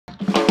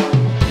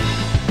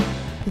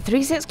The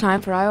 3CX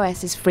client for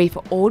iOS is free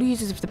for all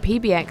users of the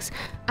PBX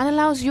and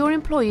allows your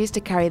employees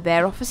to carry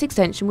their Office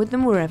extension with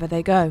them wherever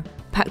they go.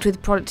 Packed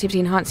with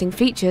productivity-enhancing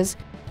features,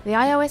 the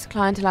iOS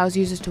client allows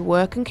users to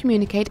work and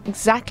communicate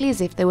exactly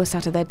as if they were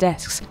sat at their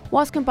desks,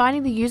 whilst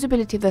combining the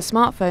usability of their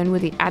smartphone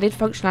with the added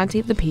functionality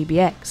of the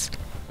PBX.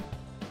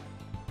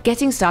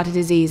 Getting started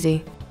is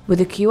easy. With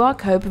the QR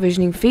code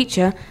provisioning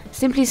feature,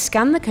 simply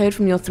scan the code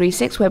from your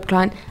 3CX web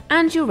client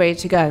and you're ready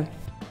to go.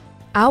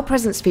 Our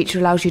Presence feature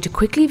allows you to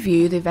quickly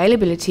view the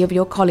availability of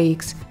your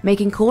colleagues,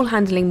 making call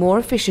handling more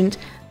efficient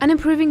and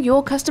improving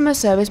your customer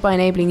service by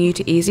enabling you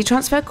to easily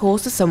transfer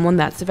calls to someone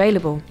that's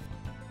available.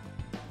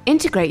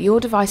 Integrate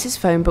your device's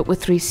phone book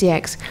with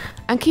 3CX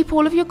and keep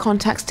all of your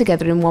contacts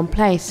together in one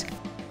place.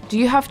 Do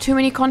you have too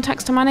many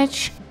contacts to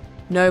manage?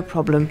 No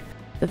problem.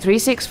 The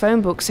 3CX phone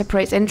book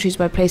separates entries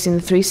by placing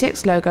the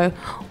 3CX logo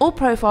or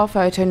profile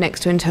photo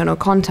next to internal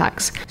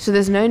contacts, so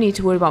there's no need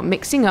to worry about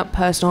mixing up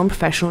personal and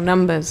professional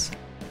numbers.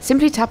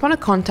 Simply tap on a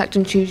contact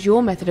and choose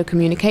your method of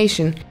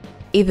communication.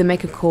 Either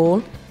make a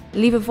call,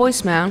 leave a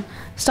voicemail,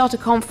 start a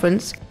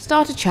conference,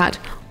 start a chat,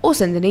 or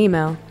send an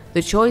email.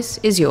 The choice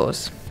is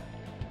yours.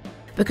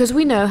 Because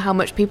we know how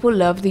much people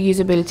love the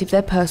usability of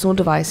their personal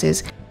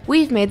devices,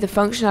 we've made the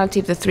functionality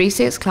of the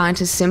 3CX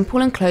client as simple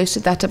and close to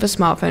that of a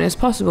smartphone as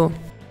possible.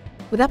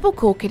 With Apple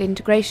CallKit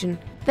integration,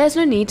 there's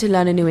no need to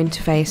learn a new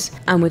interface,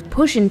 and with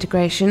push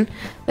integration,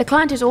 the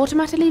client is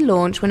automatically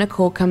launched when a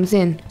call comes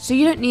in, so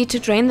you don't need to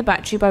drain the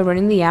battery by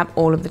running the app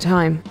all of the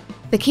time.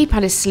 The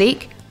keypad is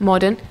sleek,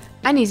 modern,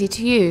 and easy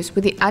to use,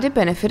 with the added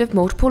benefit of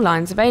multiple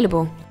lines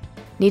available.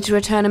 Need to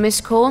return a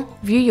missed call,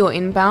 view your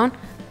inbound,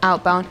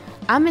 outbound,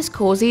 and missed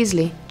calls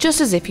easily,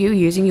 just as if you were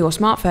using your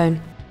smartphone.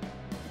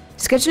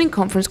 Scheduling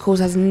conference calls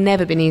has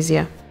never been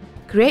easier.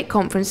 Create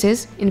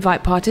conferences,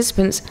 invite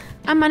participants,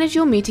 and manage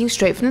your meetings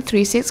straight from the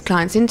 3CX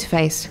client's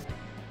interface.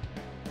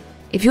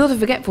 If you're the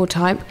forgetful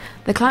type,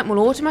 the client will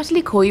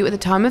automatically call you at the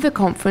time of the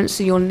conference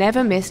so you'll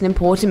never miss an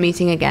important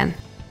meeting again.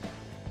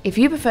 If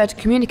you prefer to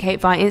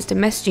communicate via instant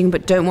messaging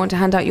but don't want to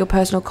hand out your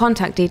personal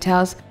contact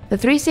details, the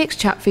 3CX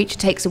chat feature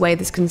takes away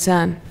this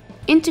concern.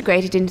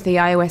 Integrated into the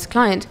iOS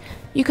client,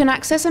 you can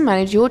access and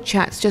manage your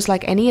chats just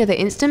like any other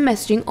instant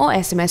messaging or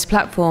SMS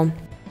platform.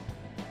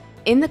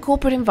 In the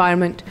corporate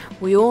environment,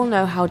 we all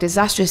know how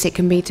disastrous it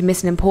can be to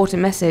miss an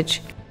important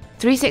message.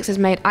 3CX has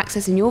made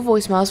accessing your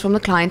voicemails from the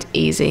client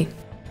easy.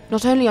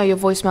 Not only are your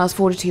voicemails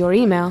forwarded to your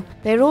email,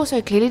 they are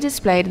also clearly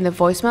displayed in the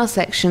voicemail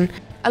section,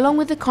 along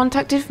with the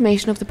contact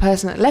information of the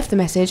person that left the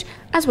message,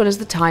 as well as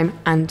the time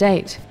and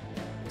date.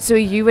 So are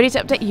you ready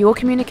to update your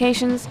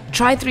communications?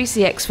 Try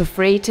 3CX for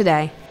free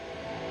today.